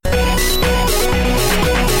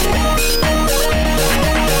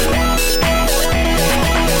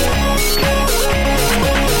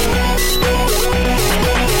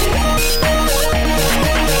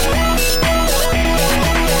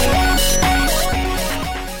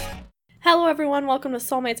Hello everyone, welcome to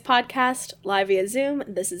Soulmates Podcast, live via Zoom.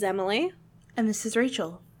 This is Emily. And this is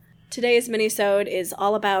Rachel. Today's minisode is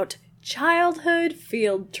all about childhood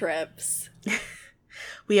field trips.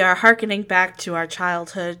 We are hearkening back to our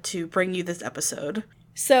childhood to bring you this episode.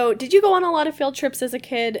 So, did you go on a lot of field trips as a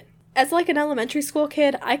kid? As like an elementary school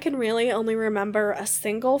kid, I can really only remember a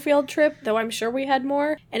single field trip, though I'm sure we had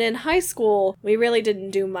more. And in high school, we really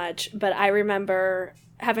didn't do much, but I remember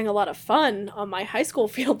having a lot of fun on my high school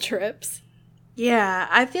field trips. Yeah,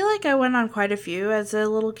 I feel like I went on quite a few as a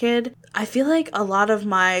little kid. I feel like a lot of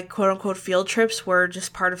my quote-unquote field trips were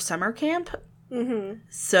just part of summer camp. Mm-hmm.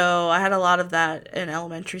 So I had a lot of that in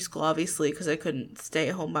elementary school, obviously, because I couldn't stay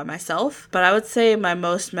at home by myself. But I would say my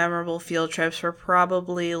most memorable field trips were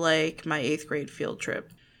probably like my 8th grade field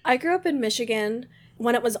trip. I grew up in Michigan.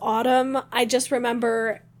 When it was autumn, I just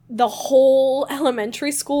remember the whole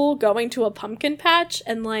elementary school going to a pumpkin patch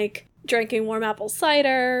and like drinking warm apple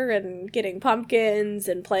cider and getting pumpkins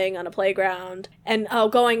and playing on a playground and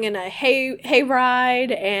going in a hay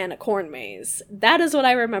ride and a corn maze. That is what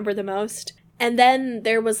I remember the most. And then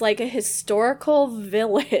there was like a historical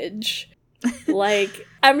village. Like,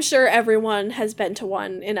 I'm sure everyone has been to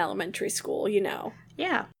one in elementary school, you know.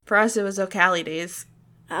 Yeah, for us it was Ocala days.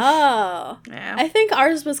 Oh. Yeah. I think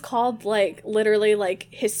ours was called, like, literally, like,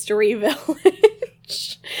 History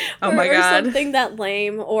Village. Oh my God. Or something that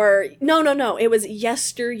lame. Or, no. It was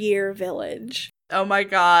Yesteryear Village. Oh my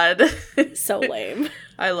God. So lame.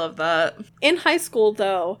 I love that. In high school,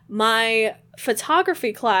 though, my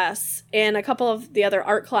photography class and a couple of the other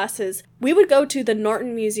art classes, we would go to the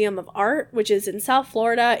Norton Museum of Art, which is in South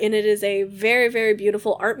Florida, and it is a very, very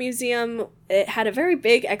beautiful art museum. It had a very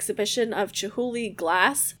big exhibition of Chihuly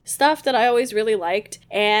glass stuff that I always really liked,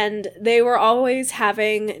 and they were always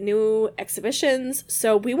having new exhibitions,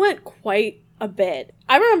 so we went quite a bit.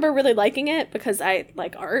 I remember really liking it because I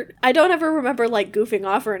like art. I don't ever remember like goofing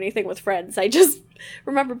off or anything with friends. I just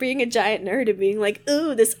remember being a giant nerd and being like,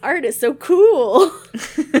 ooh, this art is so cool.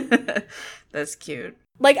 That's cute.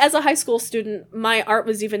 Like, as a high school student, my art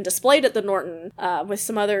was even displayed at the Norton with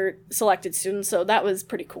some other selected students, so that was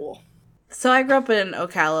pretty cool. So I grew up in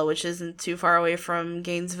Ocala, which isn't too far away from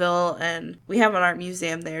Gainesville, and we have an art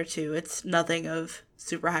museum there too. It's nothing of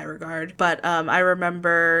super high regard, but I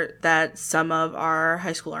remember that some of our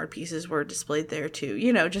high school art pieces were displayed there too,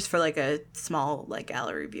 you know, just for like a small like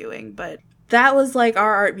gallery viewing. But that was like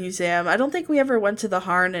our art museum. I don't think we ever went to the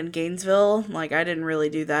Harn in Gainesville. Like, I didn't really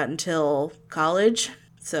do that until college.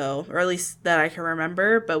 So, or at least that I can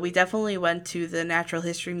remember, but we definitely went to the Natural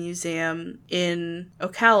History Museum in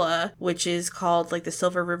Ocala, which is called like the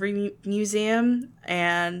Silver River Museum,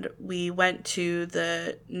 and we went to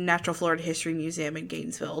the Natural Florida History Museum in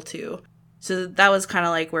Gainesville too. So that was kind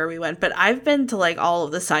of like where we went, but I've been to like all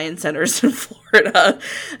of the science centers in Florida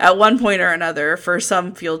at one point or another for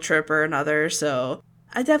some field trip or another, so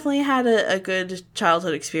I definitely had a good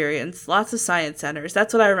childhood experience. Lots of science centers.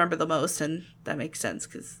 That's what I remember the most, and that makes sense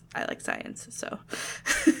because I like science, so.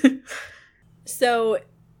 So,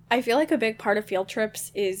 I feel like a big part of field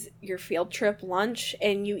trips is your field trip lunch,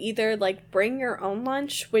 and you either, like, bring your own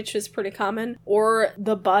lunch, which is pretty common, or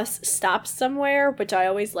the bus stops somewhere, which I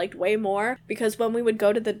always liked way more, because when we would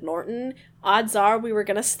go to the Norton, odds are we were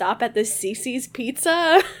gonna stop at this Cece's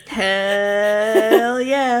Pizza. Hell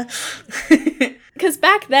yeah. Because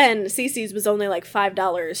back then, Cece's was only like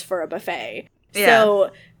 $5 for a buffet. Yeah.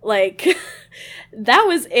 So, like, that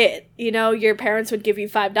was it. You know, your parents would give you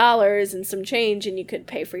 $5 and some change and you could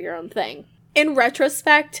pay for your own thing. In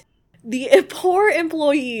retrospect, the poor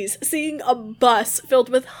employees seeing a bus filled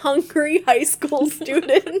with hungry high school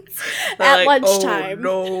students at lunchtime.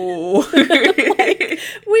 Oh, no. Like,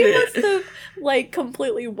 we must have, like,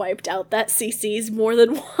 completely wiped out that Cece's more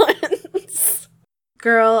than once.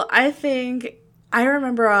 Girl, I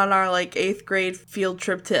remember on our, like, 8th grade field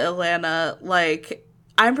trip to Atlanta, like,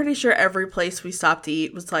 I'm pretty sure every place we stopped to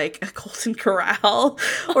eat was, like, a Golden Corral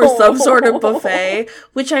or some sort of buffet,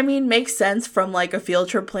 which, I mean, makes sense from, like, a field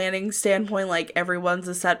trip planning standpoint. Like, everyone's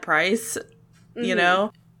a set price, you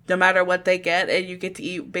know, no matter what they get, and you get to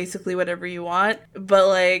eat basically whatever you want. But,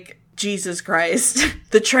 like, Jesus Christ,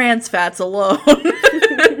 the trans fats alone.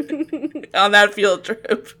 On that field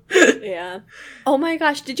trip. Yeah. Oh my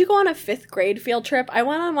gosh, did you go on a 5th grade field trip? I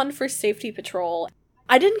went on one for safety patrol.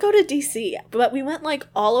 I didn't go to DC, but we went like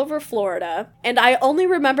all over Florida, and I only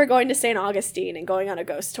remember going to St. Augustine and going on a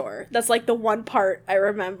ghost tour. That's like the one part I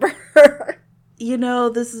remember. You know,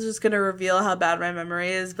 this is just going to reveal how bad my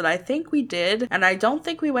memory is, but I think we did, and I don't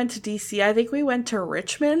think we went to DC. I think we went to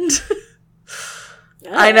Richmond.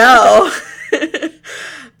 I know.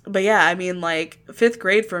 But yeah, I mean, like, 5th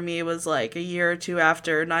grade for me was like a year or two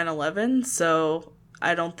after 9/11, so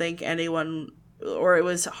I don't think anyone, or it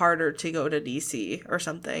was harder to go to DC or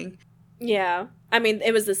something. Yeah. I mean,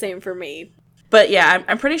 it was the same for me. But yeah,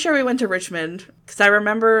 I'm pretty sure we went to Richmond, because I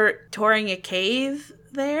remember touring a cave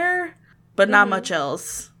there, but not much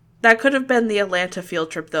else. That could have been the Atlanta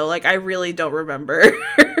field trip, though. Like, I really don't remember.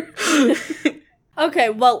 Okay,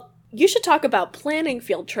 well, you should talk about planning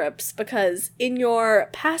field trips, because in your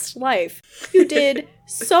past life, you did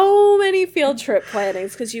so many field trip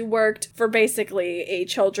plannings because you worked for basically a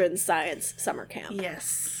children's science summer camp.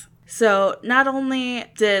 Yes. So not only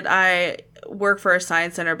did I work for a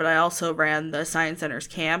science center, but I also ran the science center's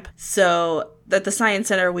camp. So at the science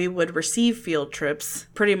center, we would receive field trips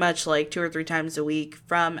pretty much like 2 or 3 times a week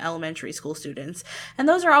from elementary school students. And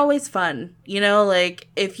those are always fun. You know, like,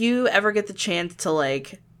 if you ever get the chance to,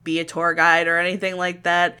 like, be a tour guide or anything like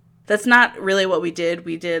that, that's not really what we did.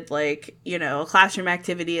 We did, like, you know, a classroom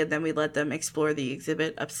activity, and then we let them explore the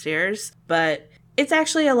exhibit upstairs. But it's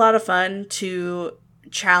actually a lot of fun to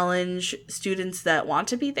challenge students that want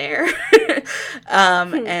to be there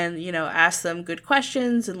and, you know, ask them good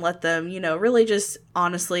questions and let them, you know, really just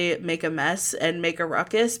honestly make a mess and make a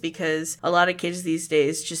ruckus, because a lot of kids these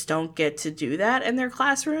days just don't get to do that in their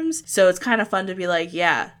classrooms. So it's kind of fun to be like,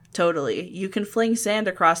 yeah, totally, you can fling sand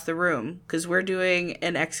across the room because we're doing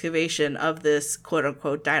an excavation of this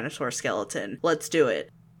quote-unquote dinosaur skeleton. Let's do it.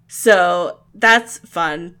 So that's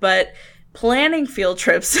fun, but planning field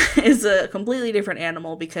trips is a completely different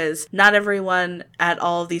animal, because not everyone at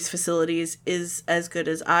all of these facilities is as good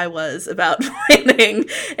as I was about planning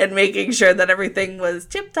and making sure that everything was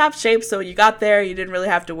tip-top shape. So when you got there, you didn't really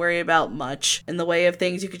have to worry about much in the way of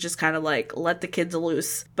things. You could just kind of like let the kids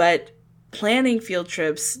loose. But planning field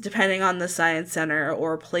trips, depending on the science center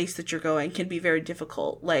or place that you're going, can be very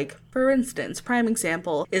difficult. Like, for instance, prime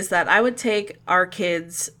example is that I would take our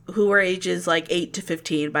kids, who were ages like 8 to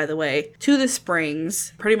 15, by the way, to the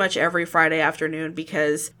Springs pretty much every Friday afternoon,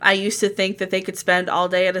 because I used to think that they could spend all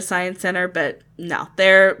day at a science center, but no,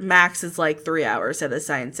 their max is like 3 hours at a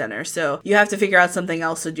science center. So you have to figure out something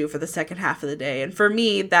else to do for the second half of the day. And for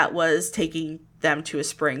me, that was taking them to a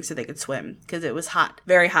spring so they could swim, because it was hot,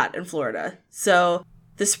 very hot in Florida. So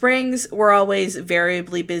the springs were always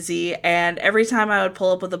variably busy, and every time I would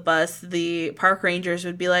pull up with a bus, the park rangers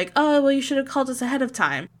would be like, oh, well, you should have called us ahead of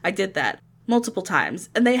time. I did that multiple times,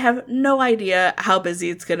 and they have no idea how busy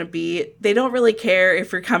it's going to be. They don't really care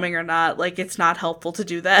if you're coming or not. Like, it's not helpful to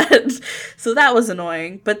do that. So that was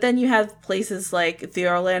annoying. But then you have places like the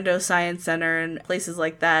Orlando Science Center and places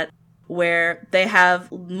like that, where they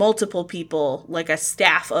have multiple people, like a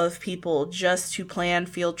staff of people, just to plan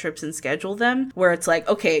field trips and schedule them, where it's like,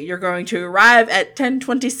 okay, you're going to arrive at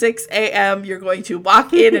 10:26 a.m., you're going to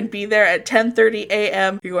walk in and be there at 10:30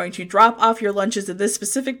 a.m., you're going to drop off your lunches in this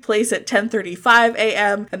specific place at 10:35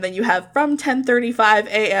 a.m., and then you have from 10:35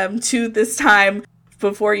 a.m. to this time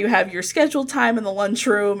before you have your scheduled time in the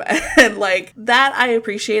lunchroom. And like, that I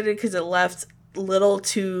appreciated because it left little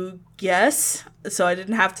to guess, so I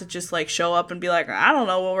didn't have to just like show up and be like, I don't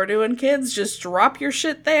know what we're doing, kids, just drop your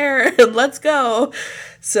shit there and let's go.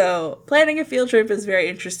 So planning a field trip is very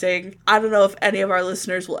interesting. I don't know if any of our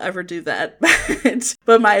listeners will ever do that,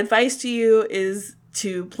 but my advice to you is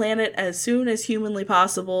to plan it as soon as humanly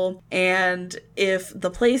possible. And if the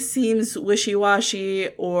place seems wishy-washy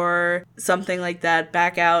or something like that,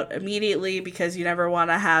 back out immediately, because you never want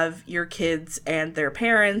to have your kids and their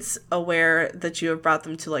parents aware that you have brought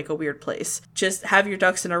them to like a weird place. Just have your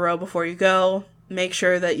ducks in a row before you go. Make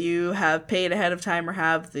sure that you have paid ahead of time or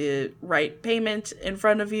have the right payment in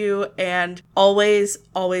front of you. And always,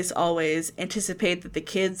 always, always anticipate that the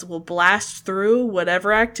kids will blast through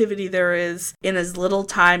whatever activity there is in as little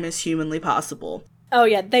time as humanly possible. Oh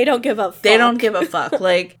yeah, they don't give a fuck. They don't give a fuck.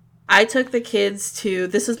 Like, I took the kids to,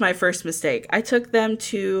 this was my first mistake, I took them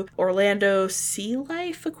to Orlando Sea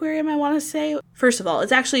Life Aquarium, I want to say. First of all,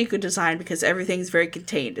 it's actually a good design because everything's very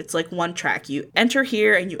contained. It's like one track. You enter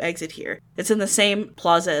here and you exit here. It's in the same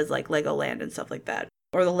plaza as like Legoland and stuff like that,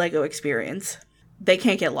 or the Lego Experience. They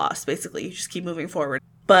can't get lost, basically. You just keep moving forward.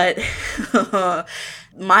 But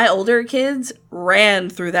my older kids ran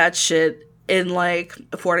through that shit in like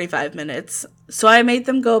 45 minutes. So I made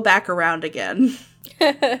them go back around again.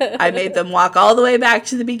 I made them walk all the way back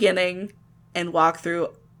to the beginning and walk through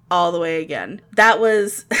all the way again. That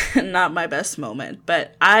was not my best moment,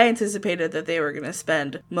 but I anticipated that they were going to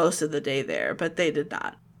spend most of the day there, but they did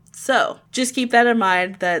not. So just keep that in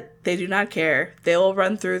mind, that they do not care. They will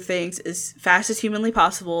run through things as fast as humanly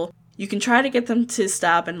possible. You can try to get them to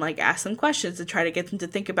stop and like ask them questions and try to get them to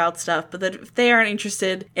think about stuff, but that if they aren't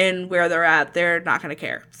interested in where they're at, they're not going to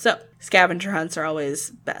care. So scavenger hunts are always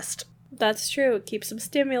best. That's true. It keeps them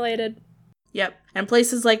stimulated. Yep. And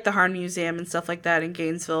places like the Harn Museum and stuff like that in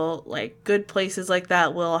Gainesville, like good places like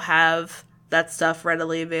that will have that stuff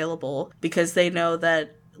readily available because they know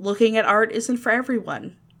that looking at art isn't for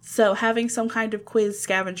everyone. So having some kind of quiz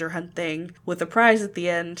scavenger hunt thing with a prize at the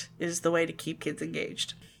end is the way to keep kids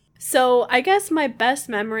engaged. So I guess my best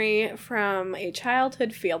memory from a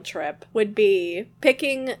childhood field trip would be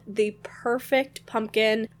picking the perfect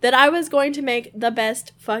pumpkin that I was going to make the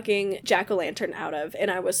best fucking jack-o'-lantern out of,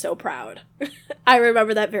 and I was so proud. I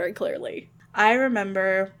remember that very clearly. I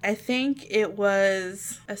remember, I think it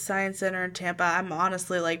was a science center in Tampa. I'm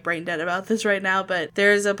honestly like brain dead about this right now, but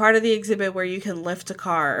there's a part of the exhibit where you can lift a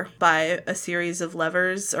car by a series of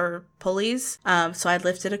levers or pulleys. So I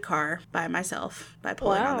lifted a car by myself by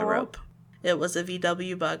pulling on the rope. It was a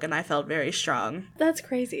VW Bug and I felt very strong. That's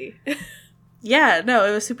crazy. Yeah, no,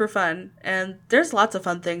 it was super fun. And there's lots of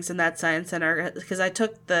fun things in that science center because I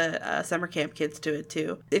took the summer camp kids to it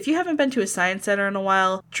too. If you haven't been to a science center in a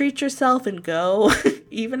while, treat yourself and go.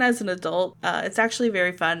 Even as an adult, it's actually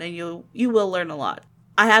very fun and you will learn a lot.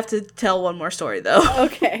 I have to tell one more story though.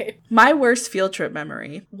 Okay. My worst field trip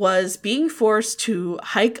memory was being forced to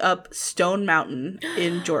hike up Stone Mountain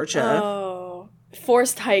in Georgia. Oh,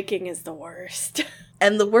 forced hiking is the worst.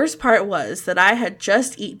 And the worst part was that I had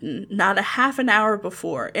just eaten, not a half an hour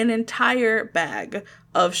before, an entire bag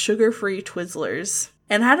of sugar-free Twizzlers.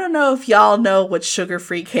 And I don't know if y'all know what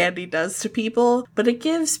sugar-free candy does to people, but it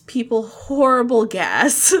gives people horrible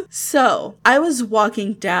gas. So, I was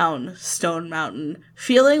walking down Stone Mountain,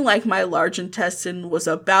 feeling like my large intestine was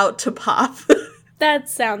about to pop. That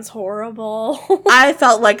sounds horrible. I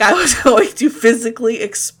felt like I was going to physically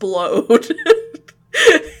explode.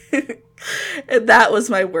 And that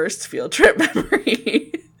was my worst field trip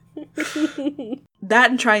memory.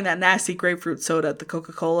 That and trying that nasty grapefruit soda at the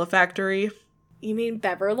Coca-Cola factory. You mean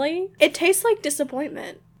Beverly? It tastes like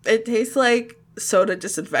disappointment. It tastes like soda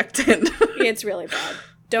disinfectant. It's really bad.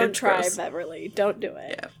 Don't try gross. Beverly. Don't do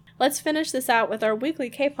it. Yeah. Let's finish this out with our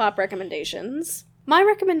weekly K-pop recommendations. My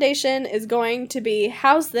recommendation is going to be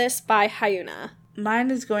How's This by Hyuna.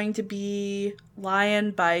 Mine is going to be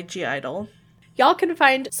Lion by G-Idol. Y'all can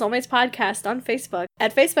find Soulmates Podcast on Facebook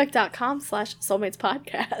at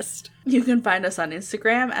facebook.com/soulmatespodcast. You can find us on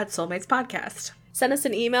Instagram at Soulmates Podcast. Send us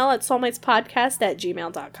an email at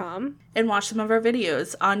soulmatespodcast@gmail.com. And watch some of our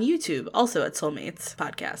videos on YouTube, also at Soulmates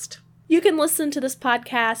Podcast. You can listen to this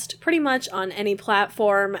podcast pretty much on any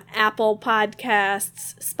platform: Apple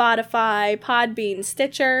Podcasts, Spotify, Podbean,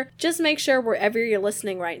 Stitcher. Just make sure wherever you're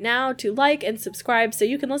listening right now to like and subscribe so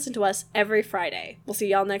you can listen to us every Friday. We'll see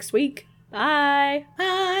y'all next week. Bye!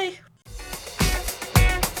 Bye!